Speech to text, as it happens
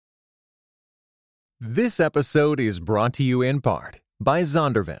This episode is brought to you in part by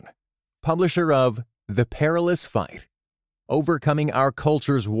Zondervan, publisher of The Perilous Fight, Overcoming Our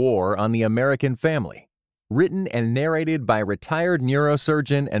Culture's War on the American Family, written and narrated by retired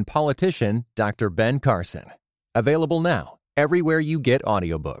neurosurgeon and politician Dr. Ben Carson. Available now everywhere you get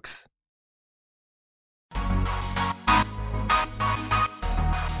audiobooks.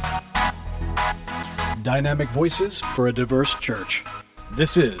 Dynamic voices for a diverse church.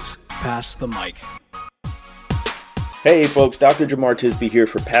 This is Pass the Mic. Hey folks, Dr. Jemar Tisby here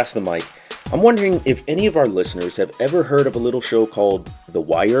for Pass the Mic. I'm wondering if any of our listeners have ever heard of a little show called The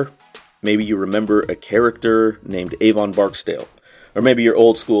Wire. Maybe you remember a character named Avon Barksdale. Or maybe you're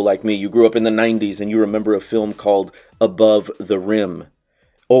old school like me, you grew up in the 90s and you remember a film called Above the Rim.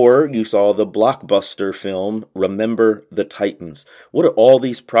 Or you saw the blockbuster film Remember the Titans. What do all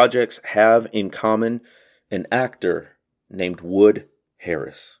these projects have in common? An actor named Wood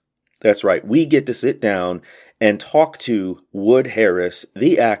Harris. That's right, we get to sit down and talk to Wood Harris,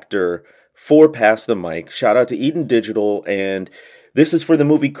 the actor, for Pass the Mic. Shout out to Eden Digital, and this is for the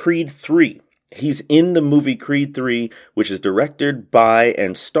movie Creed 3. He's in the movie Creed 3, which is directed by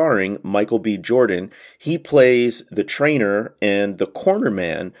and starring Michael B. Jordan. He plays the trainer and the corner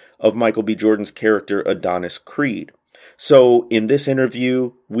man of Michael B. Jordan's character Adonis Creed. So in this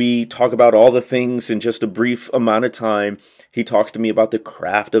interview, we talk about all the things in just a brief amount of time. He talks to me about the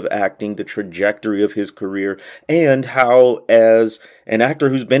craft of acting, the trajectory of his career, and how, as an actor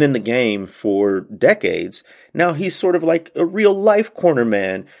who's been in the game for decades, now he's sort of like a real-life corner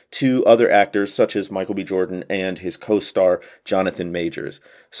man to other actors such as Michael B. Jordan and his co-star Jonathan Majors.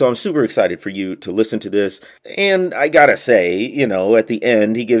 So I'm super excited for you to listen to this. And I gotta say, at the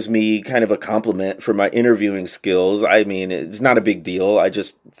end, he gives me kind of a compliment for my interviewing skills. I mean, it's not a big deal. I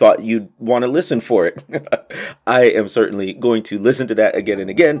just thought you'd want to listen for it. I am certainly going to listen to that again and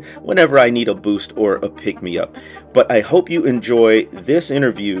again whenever I need a boost or a pick-me-up. But I hope you enjoy this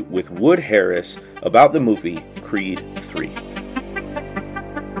interview with Wood Harris about the movie Creed 3.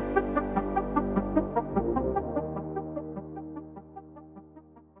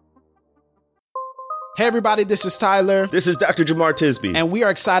 Hey everybody, this is Tyler. This is Dr. Jemar Tisby. And we are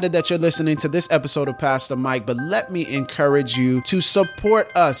excited that you're listening to this episode of Pass the Mic, but let me encourage you to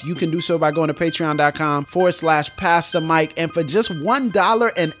support us. You can do so by going to patreon.com/Pass the Mic. And for just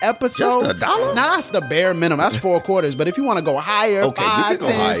 $1 an episode. Just $1? Now that's the bare minimum. That's 4 quarters. But if you want to go higher, okay, 5,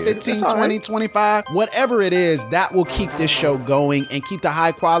 10, higher. 15, 20, right. 25, whatever it is, that will keep this show going and keep the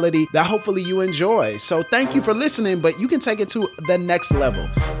high quality that hopefully you enjoy. So thank you for listening, but you can take it to the next level.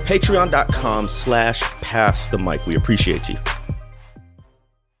 Patreon.com/Pass the Mic. We appreciate you.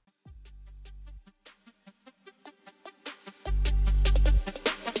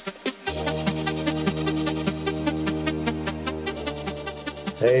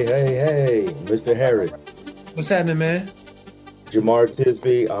 Hey, Mr. Harris. What's happening, man? Jemar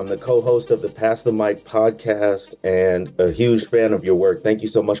Tisby. I'm the co-host of the Pass the Mic podcast and a huge fan of your work. Thank you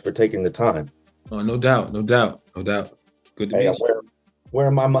so much for taking the time. Oh, no doubt. Good to meet you.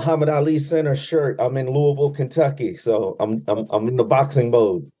 Wearing my Muhammad Ali Center shirt. I'm in Louisville, Kentucky, so I'm in the boxing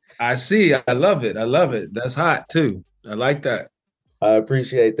mode. I see. I love it. That's hot too. I like that. I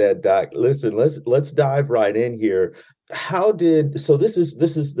appreciate that, Doc. Listen, let's dive right in here. This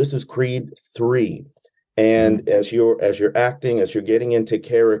is Creed 3, and as you're acting, as you're getting into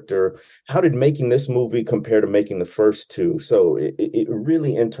character, how did making this movie compare to making the first two? So it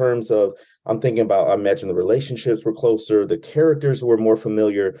really, in terms of, I'm thinking about, I imagine the relationships were closer, the characters were more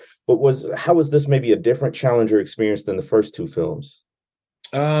familiar, but how was this maybe a different challenge or experience than the first two films?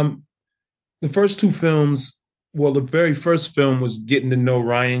 The first two films, well, the very first film was getting to know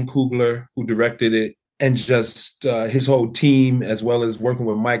Ryan Coogler, who directed it, and just his whole team, as well as working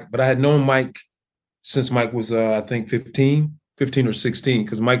with Mike. But I had known Mike since Mike was, I think, 15 or 16,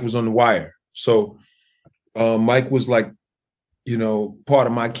 because Mike was on The Wire. So Mike was like, part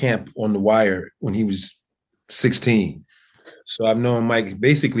of my camp on The Wire when he was 16. So I've known Mike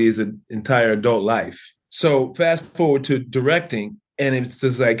basically his entire adult life. So fast forward to directing, and it's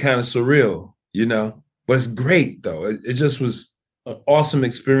just like kind of surreal, but it's great though. It just was an awesome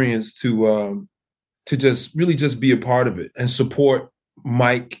experience to just really just be a part of it and support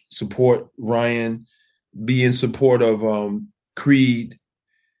Mike, support Ryan, be in support of Creed,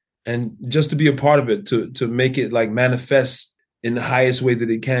 and just to be a part of it, to make it like manifest in the highest way that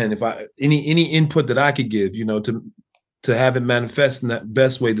it can. If any input that I could give, to have it manifest in that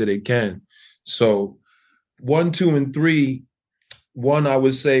best way that it can. So 1, 2, and 3, 1, I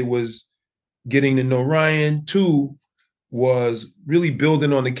would say, was getting to know Ryan. 2 was really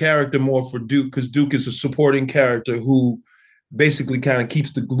building on the character more for Duke, because Duke is a supporting character who basically kind of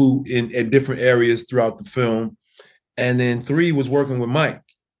keeps the glue in at different areas throughout the film. And then 3 was working with Mike.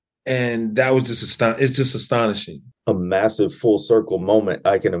 And that was it's just astonishing. A massive full circle moment,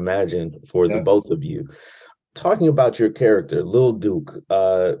 I can imagine, for the both of you. Talking about your character, Lil Duke,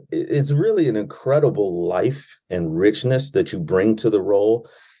 it's really an incredible life and richness that you bring to the role.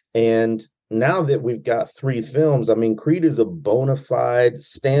 And now that we've got 3 films, I mean, Creed is a bona fide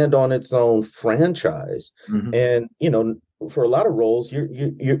stand on its own franchise. Mm-hmm. And, you know, for a lot of roles,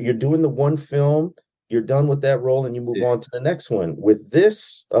 you're doing the one film, you're done with that role, and you move on to the next one. With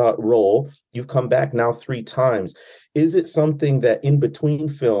this role, you've come back now 3 times. Is it something that in between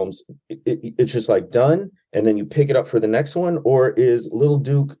films, it's just like done, and then you pick it up for the next one? Or is Lil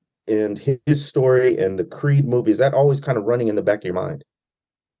Duke and his story and the Creed movie, is that always kind of running in the back of your mind?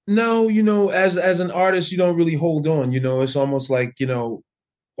 No, you know, as an artist, you don't really hold on. You know, it's almost like, you know,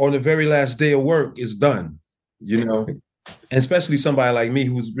 on the very last day of work, it's done, you know. And especially somebody like me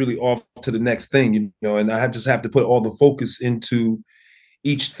who's really off to the next thing, you know, and I just have to put all the focus into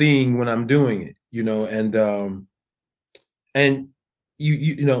each thing when I'm doing it, you know, and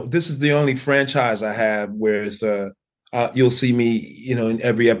you know, this is the only franchise I have where it's you'll see me, you know, in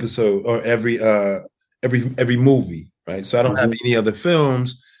every episode or every movie, right? So I don't have any other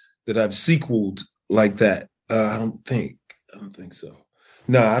films that I've sequeled like that. I don't think so.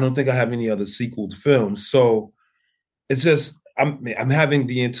 No, I don't think I have any other sequeled films. So it's just I'm having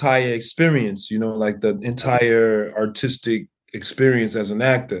the entire experience, you know, like the entire artistic experience as an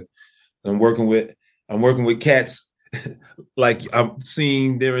actor. I'm working with cats like I'm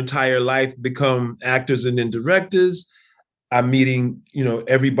seeing their entire life become actors and then directors. I'm meeting, you know,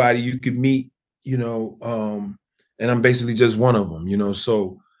 everybody you could meet, you know, and I'm basically just one of them, you know.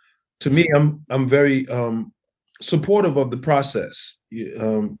 So to me, I'm very supportive of the process.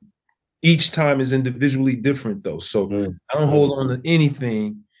 Each time is individually different, though. So I don't hold on to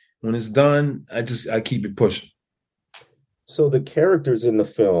anything. When it's done, I keep it pushing. So the characters in the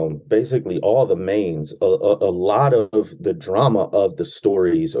film, basically all the mains, a lot of the drama of the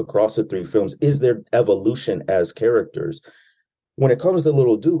stories across the 3 films is their evolution as characters. When it comes to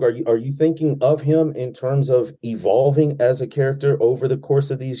Lil Duke, are you thinking of him in terms of evolving as a character over the course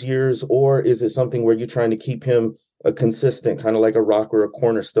of these years, or is it something where you're trying to keep him a consistent, kind of like a rock or a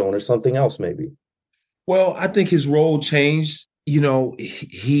cornerstone or something else maybe? Well, I think his role changed. You know,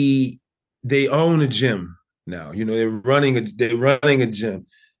 they own a gym now. You know, they're running a gym.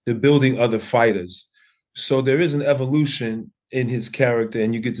 They're building other fighters. So there is an evolution in his character,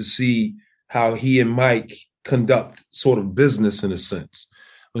 and you get to see how he and Mike conduct sort of business in a sense.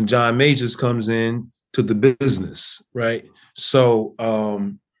 When John Majors comes in to the business, right? So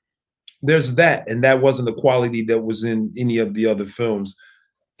there's that, and that wasn't the quality that was in any of the other films.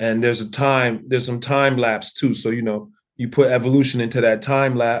 And there's some time lapse too. So, you know, you put evolution into that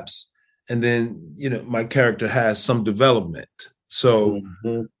time lapse, and then, you know, my character has some development. So,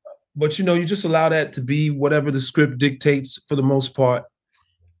 but, you know, you just allow that to be whatever the script dictates for the most part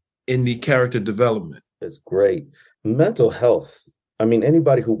in the character development. It's great. Mental health. I mean,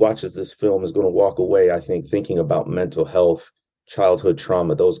 anybody who watches this film is going to walk away, I think, thinking about mental health, childhood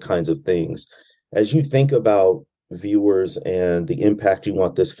trauma, those kinds of things. As you think about viewers and the impact you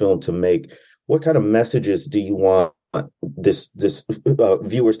want this film to make, what kind of messages do you want this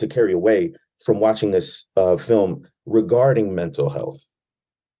viewers to carry away from watching this film regarding mental health?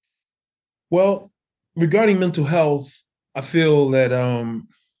 Well, regarding mental health, I feel that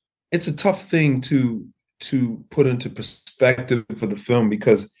it's a tough thing to put into perspective for the film,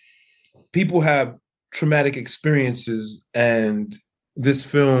 because people have traumatic experiences, and this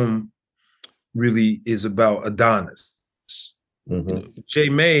film really is about Adonis. You know,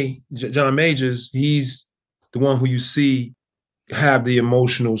 John Majors, he's the one who you see have the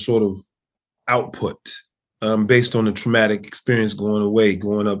emotional sort of output based on the traumatic experience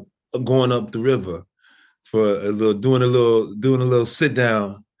going up the river for doing a little sit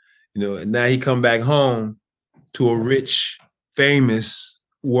down, you know, and now he come back home to a rich, famous,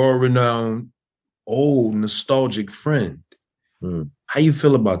 world-renowned, old, nostalgic friend. How you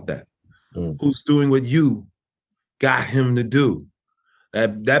feel about that? Who's doing what you got him to do?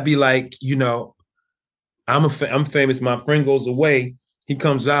 That'd be like, you know, I'm famous. My friend goes away. He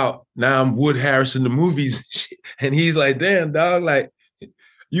comes out. Now I'm Wood Harris in the movies, and he's like, "Damn, dog! Like,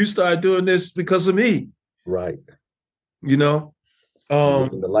 you started doing this because of me, right? You know,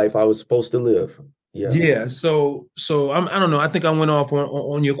 the life I was supposed to live." Yeah. So I don't know. I think I went off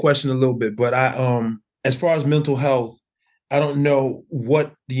on your question a little bit, but as far as mental health, I don't know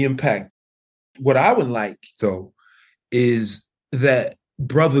what the impact. What I would like, though, is that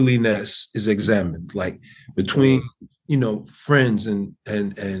brotherliness is examined, like between friends and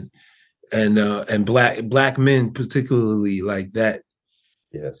black men particularly, like that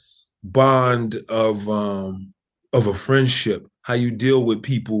Yes. bond of a friendship, how you deal with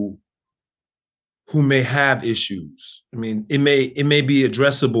people who may have issues. I mean, it may be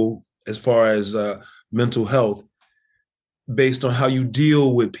addressable as far as mental health based on how you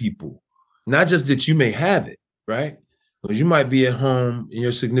deal with people, not just that you may have it, right? Because you might be at home and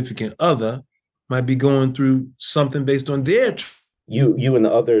your significant other might be going through something based on their You and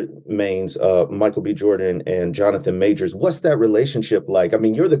the other mains, Michael B. Jordan and Jonathan Majors, what's that relationship like? I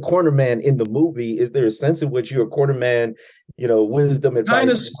mean, you're the corner man in the movie. Is there a sense in which you're a corner man, wisdom, advice? Kind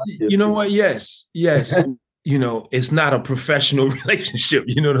of, you know what? Yes. It's not a professional relationship.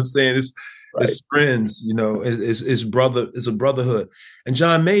 You know what I'm saying? It's friends. It's a brotherhood. And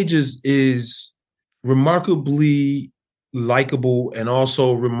John Majors is remarkably likable and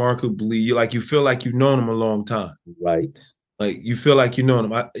also remarkably you feel like you've known him a long time. Right. Like you feel like you know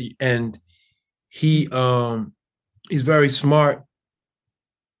him, and he's very smart,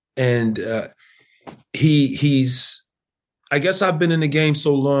 and he's. I guess I've been in the game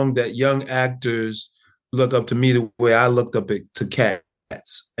so long that young actors look up to me the way I looked up to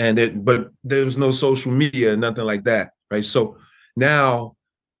cats, but there was no social media, nothing like that, right? So now,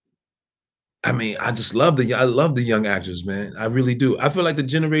 I mean, I love the young actors, man. I really do. I feel like the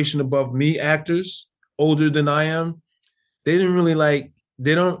generation above me, actors older than I am, they didn't really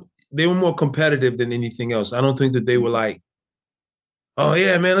they were more competitive than anything else. I don't think that they were like, oh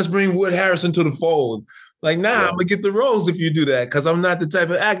yeah, man, let's bring Wood Harrison to the fold. Like, nah, I'm gonna get the roles if you do that. Cause I'm not the type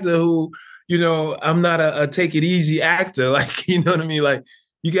of actor who, I'm not a take it easy actor. Like, you know what I mean? Like,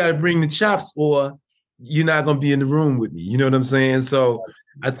 you gotta bring the chops or you're not gonna be in the room with me. You know what I'm saying? So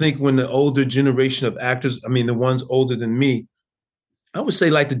I think when the older generation of actors, I mean, the ones older than me, I would say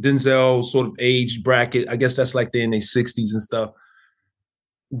like the Denzel sort of age bracket. I guess that's like they're in their 60s and stuff.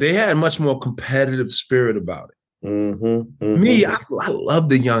 They had a much more competitive spirit about it. Me, I love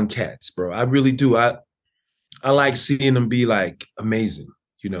the young cats, bro. I really do. I like seeing them be like amazing,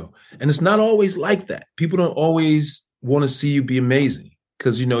 and it's not always like that. People don't always want to see you be amazing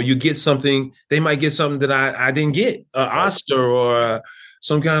because, you get something, they might get something that I didn't get, an Oscar or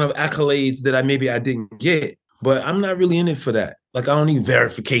some kind of accolades that I didn't get, but I'm not really in it for that. Like, I don't need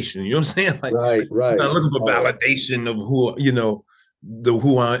verification. You know what I'm saying? Like, right. I'm not looking for validation of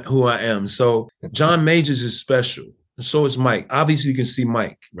who I am. So John Majors is special. And so is Mike. Obviously, you can see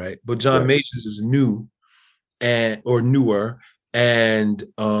Mike, right? But John Majors is new or newer. And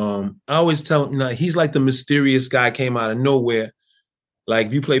I always tell him, he's like the mysterious guy came out of nowhere. Like,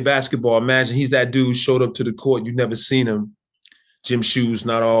 if you play basketball, imagine he's that dude showed up to the court. You've never seen him. Gym shoes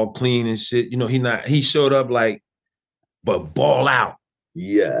not all clean and shit. He showed up like, but ball out.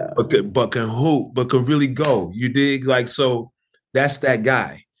 Yeah. But can hoop, but can really go. You dig? Like, so that's that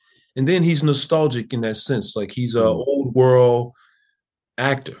guy. And then he's nostalgic in that sense. Like, he's an old world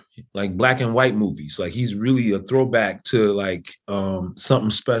actor, like black and white movies. Like, he's really a throwback to like something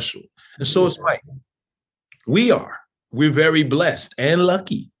special. And so it's Mike. We're very blessed and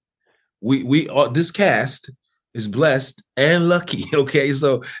lucky. We this cast is blessed and lucky. Okay.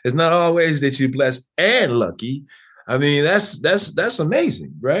 So it's not always that you're blessed and lucky. I mean, that's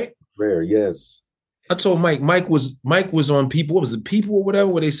amazing, right? Rare, yes. I told Mike was on People. What was it, People or whatever,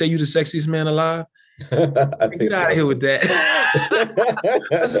 where they say you the sexiest man alive? Get out of here with that.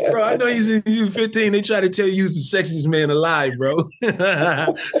 I said, bro, I know you 15. They try to tell you the sexiest man alive, bro.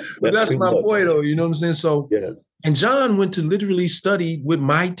 But that's my boy, though. You know what I'm saying? So, yes. And John went to literally study with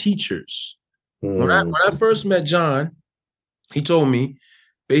my teachers. When I first met John, he told me,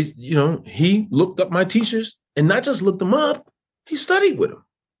 he looked up my teachers. And not just looked them up, he studied with them.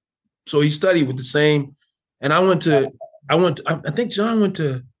 So he studied with the same. And I think John went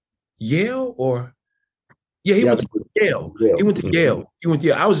to Yale he went to Yale. He went to Yale.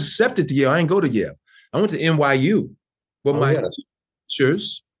 I was accepted to Yale. I didn't go to Yale. I went to NYU. But my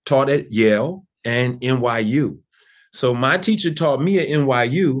teachers taught at Yale and NYU. So my teacher taught me at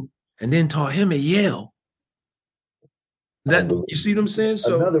NYU and then taught him at Yale. You see what I'm saying?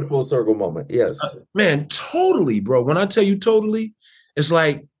 So another full circle moment. Yes, man, totally, bro. When I tell you totally, it's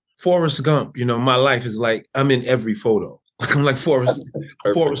like Forrest Gump. My life is like I'm in every photo. I'm like Forrest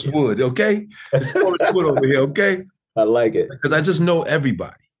Wood. Okay, it's Forrest Wood over here. Okay, I like it because I just know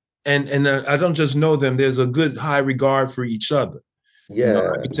everybody, and I don't just know them. There's a good high regard for each other. Yeah,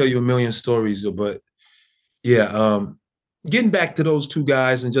 I can tell you a million stories, but yeah. Getting back to those two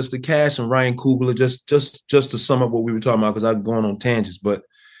guys and just the cast and Ryan Coogler, just to sum up what we were talking about, because I'm going on tangents, but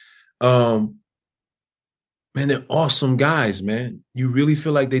man, they're awesome guys, man. You really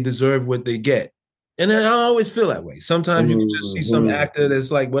feel like they deserve what they get. And then I always feel that way. Sometimes you can just see some actor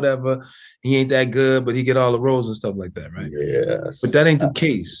that's like, whatever, he ain't that good, but he get all the roles and stuff like that, right? Yes. But that ain't the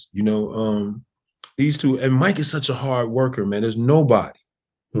case, you know. These two, and Mike is such a hard worker, man. There's nobody.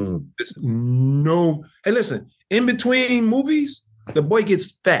 There's no. Hey, listen, in between movies, the boy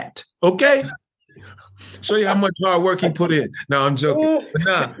gets fat, okay? Show you how much hard work he put in. No, I'm joking. But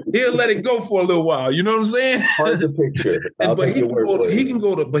nah, he'll let it go for a little while. You know what I'm saying? Hard to picture. But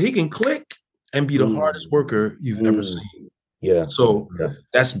he can click and be the hardest worker you've ever seen. Yeah. So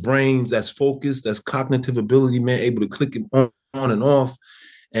that's brains, that's focus, that's cognitive ability, man, able to click it on and off.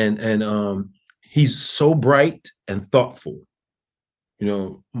 And he's so bright and thoughtful. You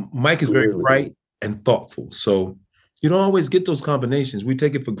know, Mike is very bright and thoughtful. So you don't always get those combinations. We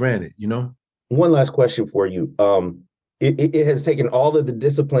take it for granted, you know? One last question for you. It has taken all of the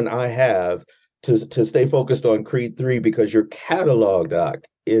discipline I have to stay focused on Creed 3 because your catalog, Doc,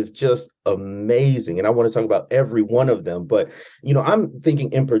 is just amazing. And I want to talk about every one of them. But, you know, I'm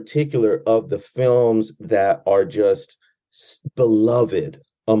thinking in particular of the films that are just beloved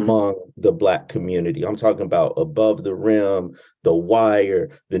among the Black community. I'm talking about Above the Rim, The Wire,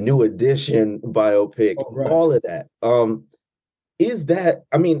 the New Edition biopic, all of that. Is that,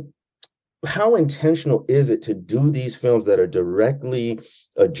 I mean, how intentional is it to do these films that are directly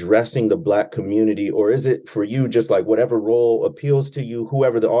addressing the Black community? Or is it for you just like whatever role appeals to you,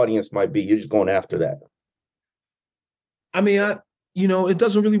 whoever the audience might be, you're just going after that? I mean, it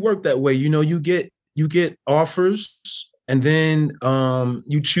doesn't really work that way. You know, you get offers and then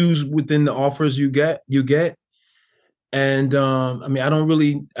you choose within the offers you get. And I mean, I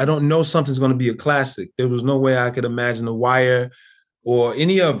don't know something's going to be a classic. There was no way I could imagine The Wire or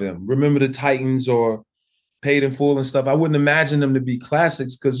any of them, Remember the Titans or Paid in Full and stuff. I wouldn't imagine them to be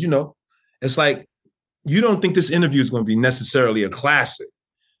classics because, you know, it's like, you don't think this interview is going to be necessarily a classic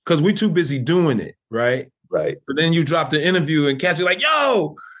because we're too busy doing it, right? Right. But then you drop the interview and cats are like,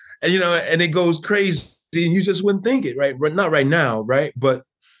 yo, and, you know, and it goes crazy and you just wouldn't think it, right? But not right now, right? But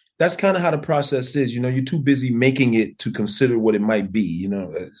that's kind of how the process is. You know, you're too busy making it to consider what it might be. You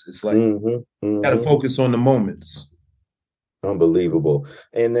know, it's like, got to focus on the moments. Unbelievable.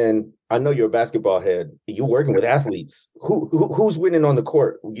 And then I know you're a basketball head. You're working with athletes. Who's winning on the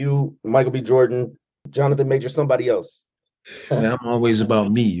court? You, Michael B. Jordan, Jonathan Major, somebody else? Man, I'm always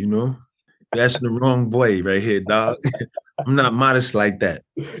about me, you know? That's the wrong boy right here, dog. I'm not modest like that.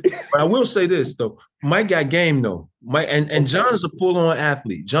 But I will say this, though. Mike got game, though. Mike and John's a full-on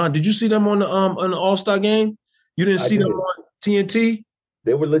athlete. John, did you see them on the All-Star game? You didn't see them on TNT?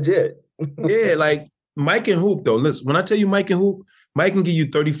 They were legit. Yeah, like, Mike can hoop, though. Listen, when I tell you Mike can hoop, Mike can give you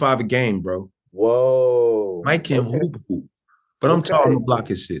 35 a game, bro. Whoa. Mike can hoop. But I'm talking, I'm gonna block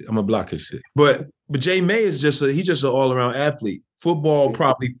his shit. But Jay May is he's just an all-around athlete. Football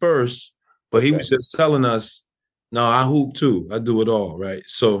probably first, but he was just telling us, no, I hoop too. I do it all, right?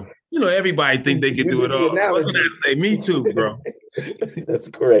 So, you know, everybody think they can do it all. I'm gonna say me too, bro. That's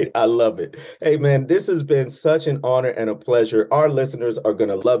great. I love it. Hey, man, this has been such an honor and a pleasure. Our listeners are going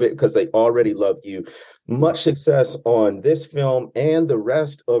to love it because they already love you. Much success on this film and the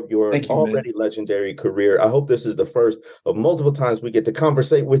rest of your already legendary career. I hope this is the first of multiple times we get to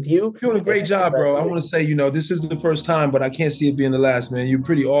conversate with you. You're doing a great job, bro. I want to say, you know, this isn't the first time, but I can't see it being the last, man. You're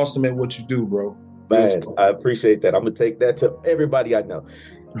pretty awesome at what you do, bro. Man, I appreciate that. I'm going to take that to everybody I know.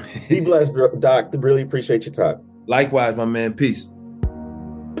 Be blessed, Doc. Really appreciate your time. Likewise, my man. Peace.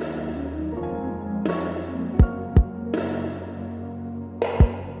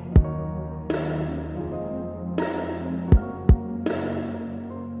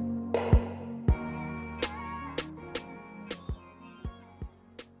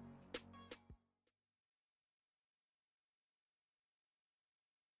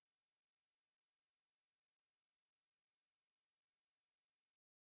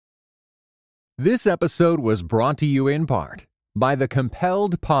 This episode was brought to you in part by the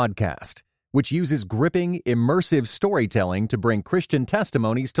Compelled Podcast, which uses gripping, immersive storytelling to bring Christian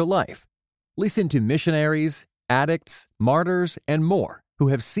testimonies to life. Listen to missionaries, addicts, martyrs, and more who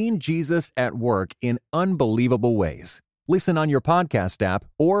have seen Jesus at work in unbelievable ways. Listen on your podcast app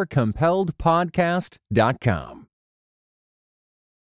or compelledpodcast.com.